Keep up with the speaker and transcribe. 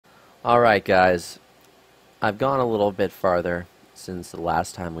Alright guys, I've gone a little bit farther since the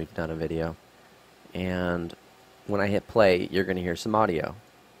last time we've done a video, and when I hit play you're going to hear some audio.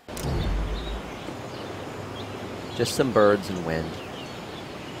 Just some birds and wind.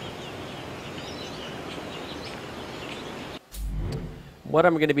 What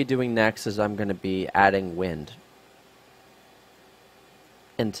I'm going to be doing next is I'm going to be adding wind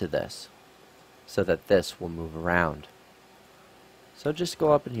into this so that this will move around. So just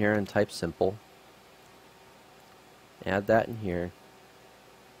go up in here and type simple. Add that in here.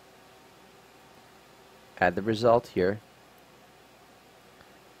 Add the result here.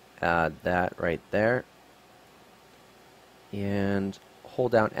 Add that right there. And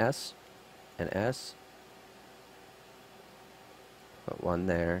hold down S and S. Put one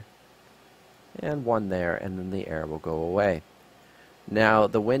there. And one there. And then the air will go away. Now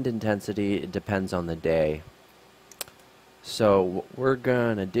the wind intensity depends on the day. So what we're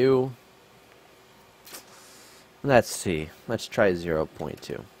gonna do, let's see, let's try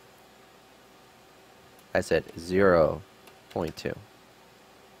 0.2. I said 0.2.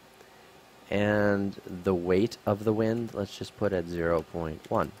 And the weight of the wind, let's just put at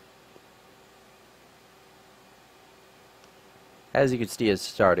 0.1. As you can see, it's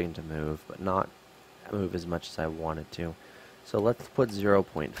starting to move, but not move as much as I want it to. So let's put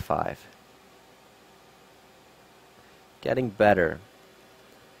 0.5. Getting better.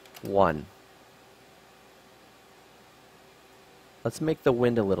 1. Let's make the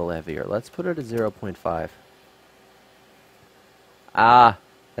wind a little heavier. Let's put it at 0.5. Ah,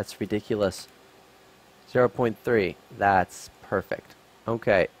 that's ridiculous. 0.3. That's perfect.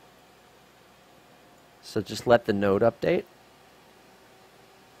 Okay. So just let the node update.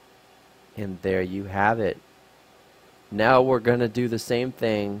 And there you have it. Now we're going to do the same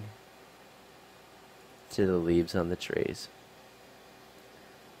thing to the leaves on the trees.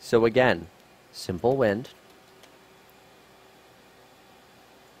 So again, simple wind.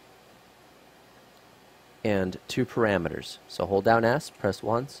 And 2 parameters. So hold down S, press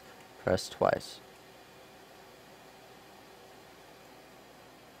once, press twice.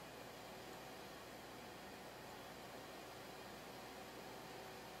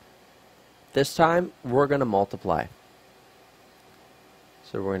 This time we're going to multiply.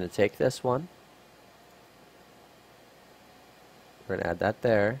 So we're going to take this one. We're going to add that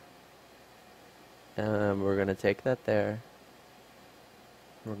there. And we're going to take that there.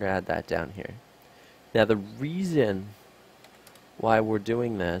 We're going to add that down here. Now the reason why we're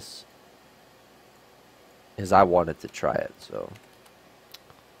doing this is I wanted to try it, so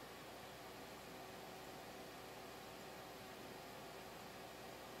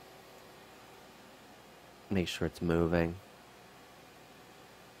make sure it's moving.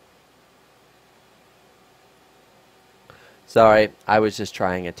 Sorry, I was just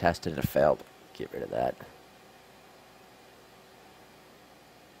trying a test and it failed. Get rid of that.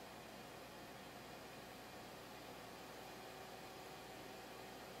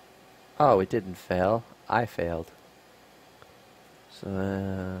 Oh, it didn't fail. I failed.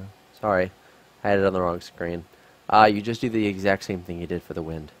 So, sorry. I had it on the wrong screen. You just do the exact same thing you did for the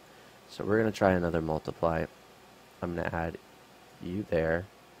wind. So we're going to try another multiply. I'm going to add you there,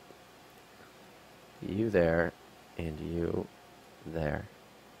 and you there.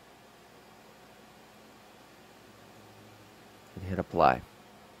 And hit apply.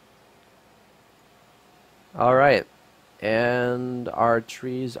 Alright. And our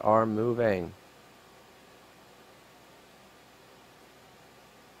trees are moving.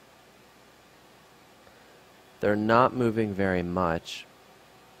 They're not moving very much.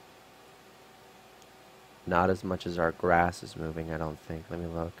 Not as much as our grass is moving, I don't think. Let me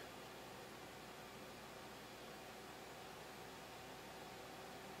look.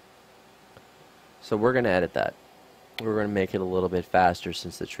 So we're going to edit that. We're going to make it a little bit faster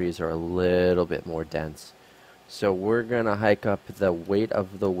since the trees are a little bit more dense. So we're going to hike up the weight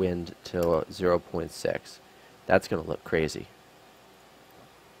of the wind to 0.6. That's going to look crazy.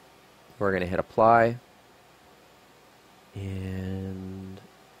 We're going to hit apply. And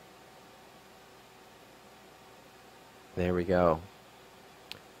there we go.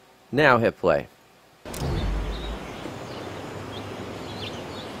 Now hit play.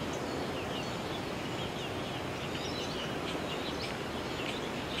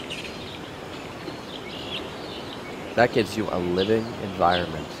 That gives you a living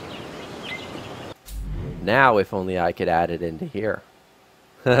environment. Now, if only I could add it into here.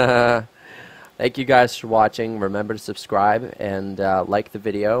 Thank you guys for watching. Remember to subscribe and like the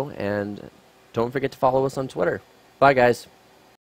video. And don't forget to follow us on Twitter. Bye, guys.